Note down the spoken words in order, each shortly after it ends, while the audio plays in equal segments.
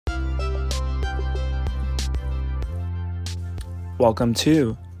Welcome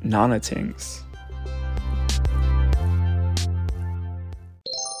to Nana Tings.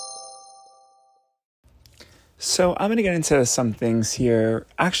 So I'm going to get into some things here.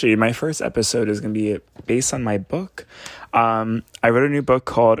 Actually, my first episode is going to be based on my book. I wrote a new book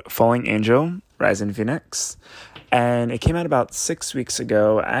called Falling Angel, Rising Phoenix, and it came out about 6 weeks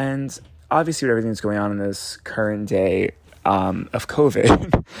ago. And obviously with everything that's going on in this current day of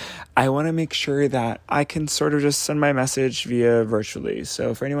COVID, I want to make sure that I can sort of just send my message via virtually.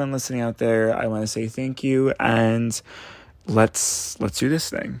 So for anyone listening out there, I want to say thank you, and let's do this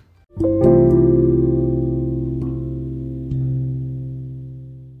thing.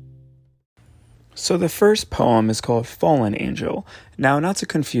 So the first poem is called Fallen Angel. Now, not to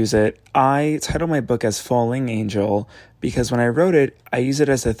confuse it, I titled my book as Falling Angel because when I wrote it, I used it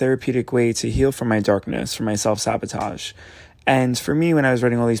as a therapeutic way to heal from my darkness, from my self-sabotage. And for me, when I was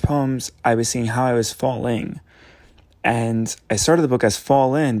writing all these poems, I was seeing how I was falling. And I started the book as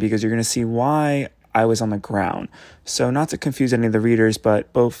Fallen because you're going to see why I was on the ground. So not to confuse any of the readers,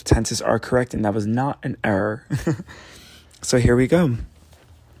 but both tenses are correct and that was not an error. So here we go.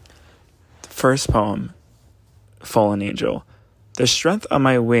 First poem, Fallen Angel. The strength of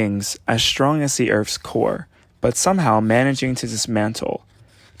my wings as strong as the earth's core, but somehow managing to dismantle.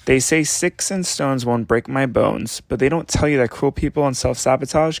 They say sticks and stones won't break my bones, but they don't tell you that cruel people and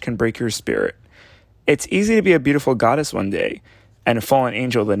self-sabotage can break your spirit. It's easy to be a beautiful goddess one day, and a fallen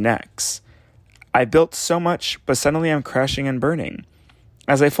angel the next. I built so much, but suddenly I'm crashing and burning.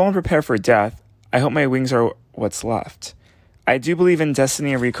 As I fall and prepare for death, I hope my wings are what's left. I do believe in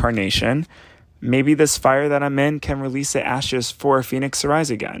destiny and reincarnation. Maybe this fire that I'm in can release the ashes for a phoenix to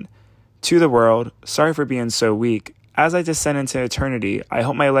rise again. To the world, sorry for being so weak. As I descend into eternity, I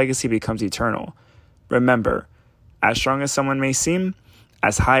hope my legacy becomes eternal. Remember, as strong as someone may seem,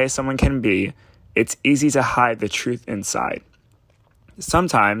 as high as someone can be, it's easy to hide the truth inside.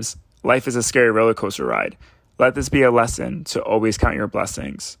 Sometimes, life is a scary roller coaster ride. Let this be a lesson to always count your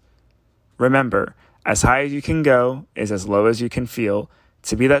blessings. Remember, as high as you can go is as low as you can feel.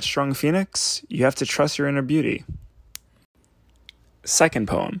 To be that strong phoenix, you have to trust your inner beauty. Second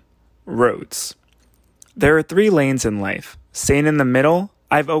poem, Roads. There are 3 lanes in life. Staying in the middle,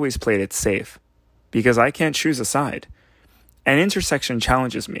 I've always played it safe, because I can't choose a side. An intersection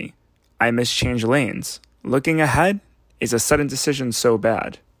challenges me. I mischange lanes. Looking ahead is a sudden decision so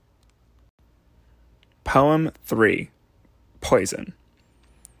bad. Poem 3, Poison.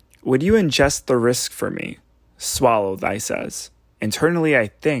 Would you ingest the risk for me? Swallow, thy says. Internally I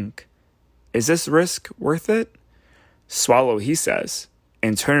think, is this risk worth it? Swallow, he says.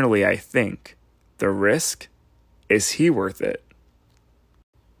 Internally I think, the risk, is he worth it?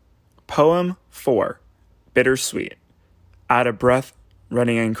 Poem 4, Bittersweet. Out of breath,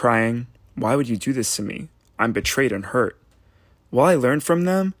 running and crying, why would you do this to me? I'm betrayed and hurt. Will I learn from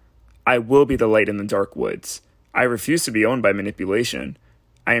them? I will be the light in the dark woods. I refuse to be owned by manipulation.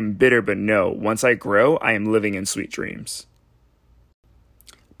 I am bitter, but no, once I grow, I am living in sweet dreams.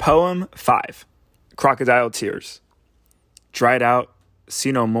 Poem 5, Crocodile Tears. Dried out,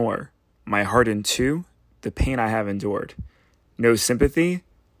 see no more. My heart in two, the pain I have endured. No sympathy,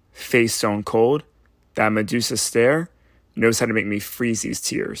 face stone cold. That Medusa stare knows how to make me freeze these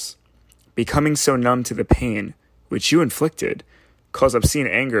tears. Becoming so numb to the pain which you inflicted, cause obscene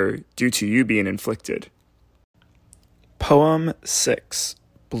anger due to you being inflicted. Poem 6,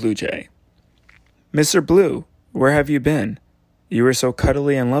 Blue Jay. Mr. Blue, where have you been? You were so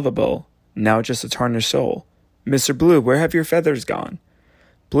cuddly and lovable, now just a tarnished soul. Mr. Blue, where have your feathers gone?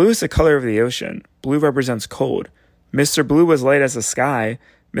 Blue is the color of the ocean. Blue represents cold. Mr. Blue was light as the sky.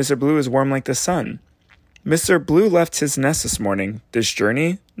 Mr. Blue is warm like the sun. Mr. Blue left his nest this morning. This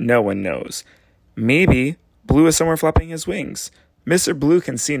journey, no one knows. Maybe Blue is somewhere flapping his wings. Mr. Blue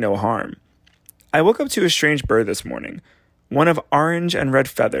can see no harm. I woke up to a strange bird this morning, one of orange and red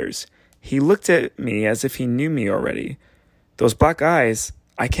feathers. He looked at me as if he knew me already. Those black eyes,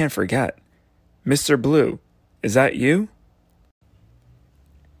 I can't forget. Mr. Blue, is that you?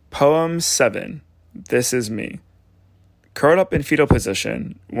 Poem 7, This Is Me. Curled up in fetal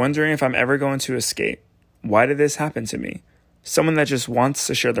position, wondering if I'm ever going to escape. Why did this happen to me? Someone that just wants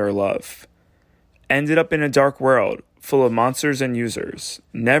to share their love. Ended up in a dark world, full of monsters and users.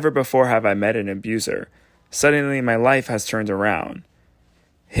 Never before have I met an abuser. Suddenly my life has turned around.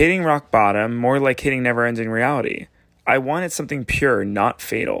 Hitting rock bottom, more like hitting never-ending reality. I wanted something pure, not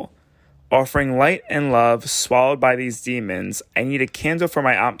fatal. Offering light and love, swallowed by these demons, I need a candle for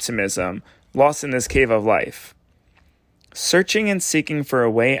my optimism, lost in this cave of life. Searching and seeking for a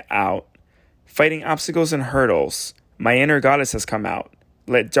way out, fighting obstacles and hurdles, my inner goddess has come out.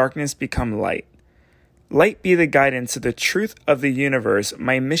 Let darkness become light. Light be the guidance to the truth of the universe.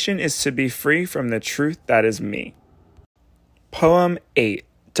 My mission is to be free from the truth that is me. Poem 8.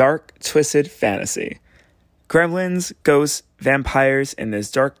 Dark, Twisted Fantasy. Gremlins, ghosts, vampires in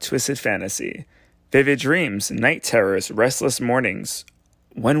this dark, twisted fantasy. Vivid dreams, night terrors, restless mornings.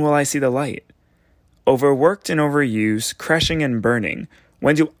 When will I see the light? Overworked and overused, crashing and burning.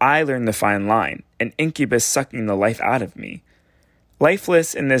 When do I learn the fine line? An incubus sucking the life out of me.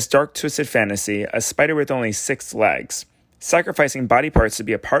 Lifeless in this dark, twisted fantasy, a spider with only 6 legs. Sacrificing body parts to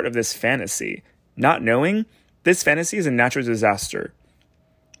be a part of this fantasy. Not knowing, this fantasy is a natural disaster.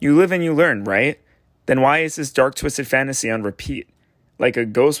 You live and you learn, right? Then why is this dark, twisted fantasy on repeat? Like a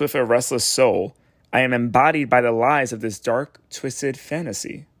ghost with a restless soul, I am embodied by the lies of this dark, twisted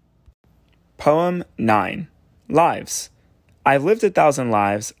fantasy. Poem 9. Lives. I've lived 1,000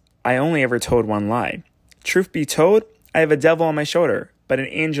 lives, I only ever told one lie. Truth be told, I have a devil on my shoulder, but an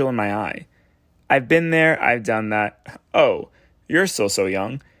angel in my eye. I've been there, I've done that. Oh, you're still so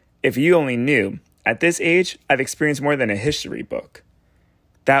young. If you only knew, at this age, I've experienced more than a history book.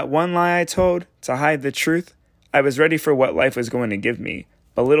 That one lie I told, to hide the truth, I was ready for what life was going to give me,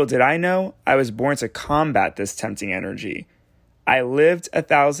 but little did I know, I was born to combat this tempting energy. I lived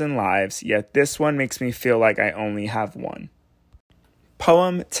 1,000 lives, yet this one makes me feel like I only have one.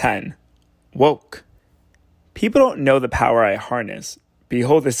 Poem 10. Woke. People don't know the power I harness.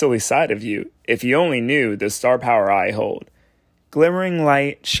 Behold the silly side of you, if you only knew the star power I hold. Glimmering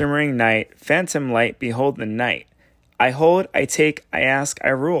light, shimmering night, phantom light, behold the night. I hold, I take, I ask, I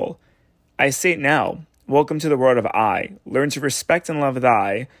rule. I state now, welcome to the world of I. Learn to respect and love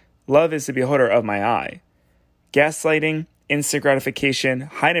thy. Love is the beholder of my eye. Gaslighting, instant gratification,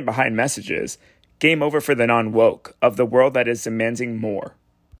 hiding behind messages. Game over for the non-woke of the world that is demanding more.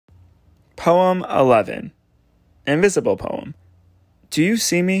 Poem 11. Invisible poem. Do you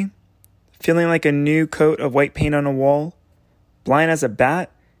see me? Feeling like a new coat of white paint on a wall? Blind as a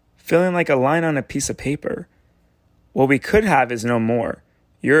bat? Feeling like a line on a piece of paper? What we could have is no more.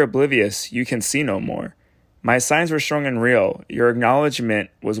 You're oblivious, you can see no more. My signs were strong and real, your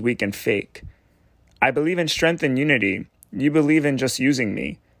acknowledgement was weak and fake. I believe in strength and unity, you believe in just using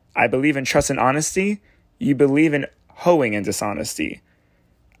me. I believe in trust and honesty, you believe in hoeing and dishonesty.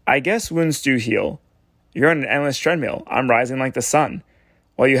 I guess wounds do heal. You're on an endless treadmill, I'm rising like the sun,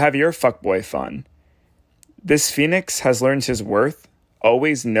 while you have your fuckboy fun. This phoenix has learned his worth,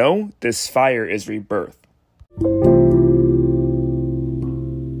 always know this fire is rebirth.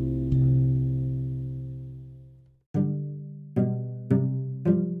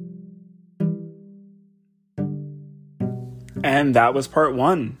 And that was part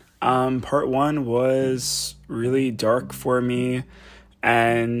 1. Part 1 was really dark for me.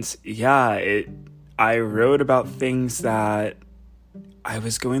 And yeah, I wrote about things that I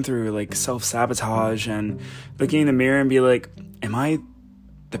was going through, like self-sabotage and looking in the mirror and be like, am I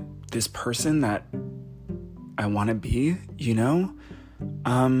this person that I want to be, you know?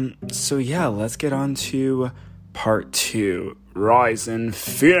 So yeah, let's get on to part 2, Rising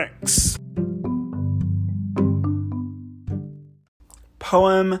Phoenix.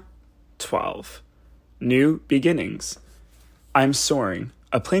 Poem 12. New Beginnings. I'm soaring,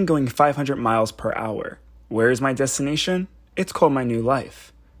 a plane going 500 miles per hour. Where is my destination? It's called my new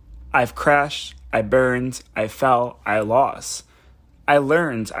life. I've crashed, I burned, I fell, I lost. I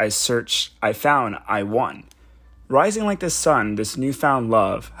learned, I searched, I found, I won. Rising like the sun, this newfound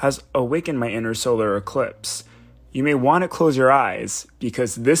love has awakened my inner solar eclipse. You may want to close your eyes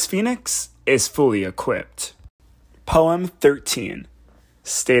because this phoenix is fully equipped. Poem 13.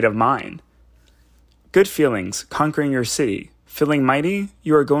 State of mind. Good feelings, conquering your city. Feeling mighty,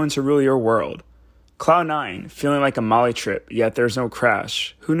 you are going to rule your world. Cloud 9, feeling like a Molly trip, yet there's no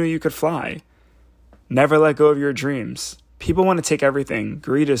crash. Who knew you could fly? Never let go of your dreams. People want to take everything.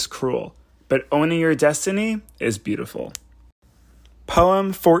 Greed is cruel. But owning your destiny is beautiful.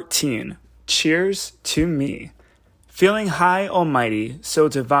 Poem 14. Cheers to me. Feeling high, almighty, so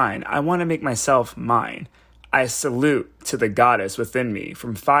divine, I want to make myself mine. I salute to the goddess within me,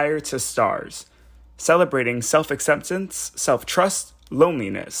 from fire to stars. Celebrating self-acceptance, self-trust,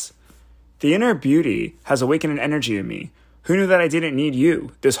 loneliness. The inner beauty has awakened an energy in me. Who knew that I didn't need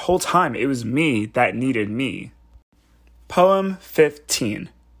you? This whole time, it was me that needed me. Poem 15.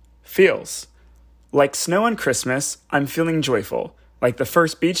 Feels. Like snow on Christmas, I'm feeling joyful. Like the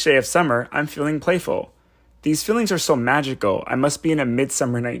first beach day of summer, I'm feeling playful. These feelings are so magical, I must be in a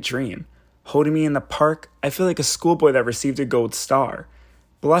midsummer night dream. Holding me in the park, I feel like a schoolboy that received a gold star.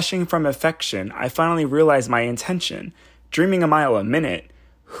 Blushing from affection, I finally realized my intention. Dreaming a mile a minute,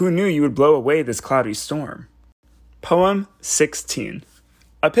 who knew you would blow away this cloudy storm? Poem 16.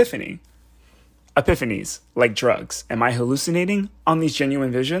 Epiphany. Epiphanies, like drugs. Am I hallucinating on these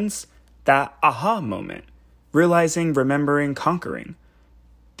genuine visions? That aha moment. Realizing, remembering, conquering.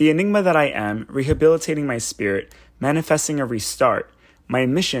 The enigma that I am, rehabilitating my spirit, manifesting a restart. My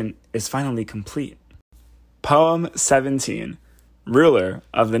mission is finally complete. Poem 17. Ruler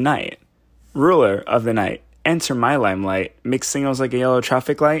of the night. Ruler of the night. Enter my limelight. Mixed signals like a yellow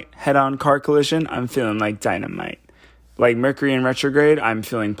traffic light. Head-on car collision, I'm feeling like dynamite. Like Mercury in retrograde, I'm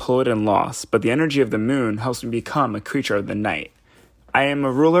feeling pulled and lost, but the energy of the moon helps me become a creature of the night. I am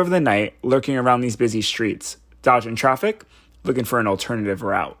a ruler of the night, lurking around these busy streets, dodging traffic, looking for an alternative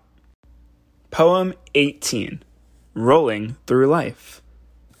route. Poem 18. Rolling through life.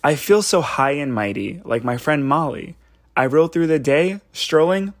 I feel so high and mighty, like my friend Molly. I roll through the day,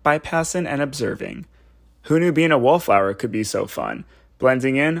 strolling, bypassing, and observing. Who knew being a wallflower could be so fun?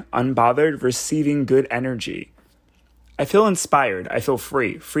 Blending in, unbothered, receiving good energy. I feel inspired. I feel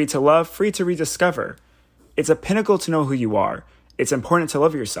free. Free to love, free to rediscover. It's a pinnacle to know who you are. It's important to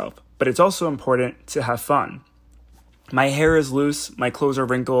love yourself, but it's also important to have fun. My hair is loose. My clothes are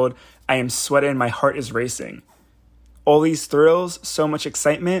wrinkled. I am sweating. My heart is racing. All these thrills, so much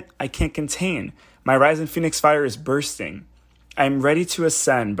excitement, I can't contain. My rising phoenix fire is bursting. I am ready to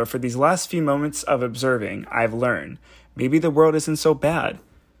ascend, but for these last few moments of observing, I've learned, maybe the world isn't so bad.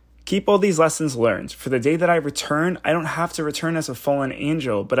 Keep all these lessons learned. For the day that I return, I don't have to return as a fallen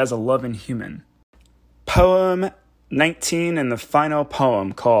angel, but as a loving human. Poem 19 and the final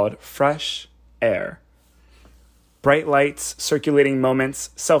poem called Fresh Air. Bright lights, circulating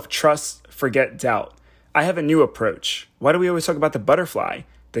moments, self-trust, forget doubt. I have a new approach. Why do we always talk about the butterfly?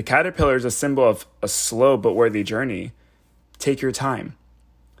 The caterpillar is a symbol of a slow but worthy journey. Take your time.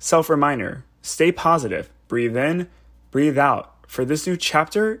 Self-reminder, stay positive, breathe in, breathe out. For this new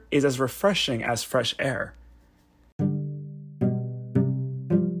chapter is as refreshing as fresh air.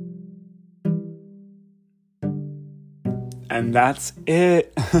 And that's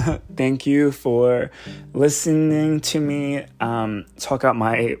it. Thank you for listening to me talk about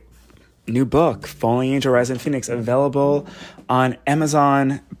my new book, Falling Angel, Rising Phoenix, available on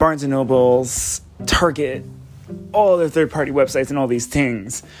Amazon, Barnes & Nobles, Target, all the third-party websites and all these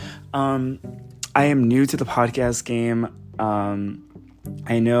things. I am new to the podcast game.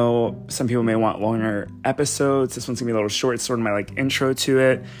 I know some people may want longer episodes. This one's gonna be a little short. It's sort of my intro to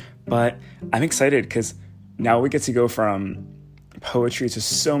it, but I'm excited because now we get to go from poetry to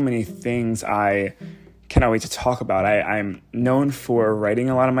so many things I cannot wait to talk about. I'm known for writing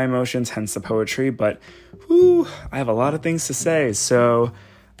a lot of my emotions, hence the poetry, but I have a lot of things to say. So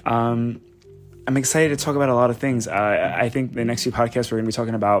I'm excited to talk about a lot of things. I think the next few podcasts we're going to be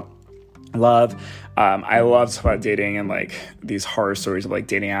talking about love. I love to talk about dating and these horror stories of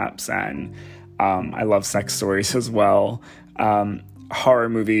dating apps, and I love sex stories as well. Horror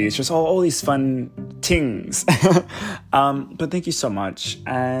movies, just all these fun things. But thank you so much,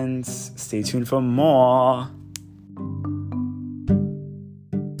 and stay tuned for more.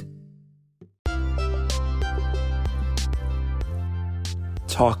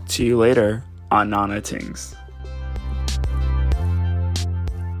 Talk to you later on Nana Tings.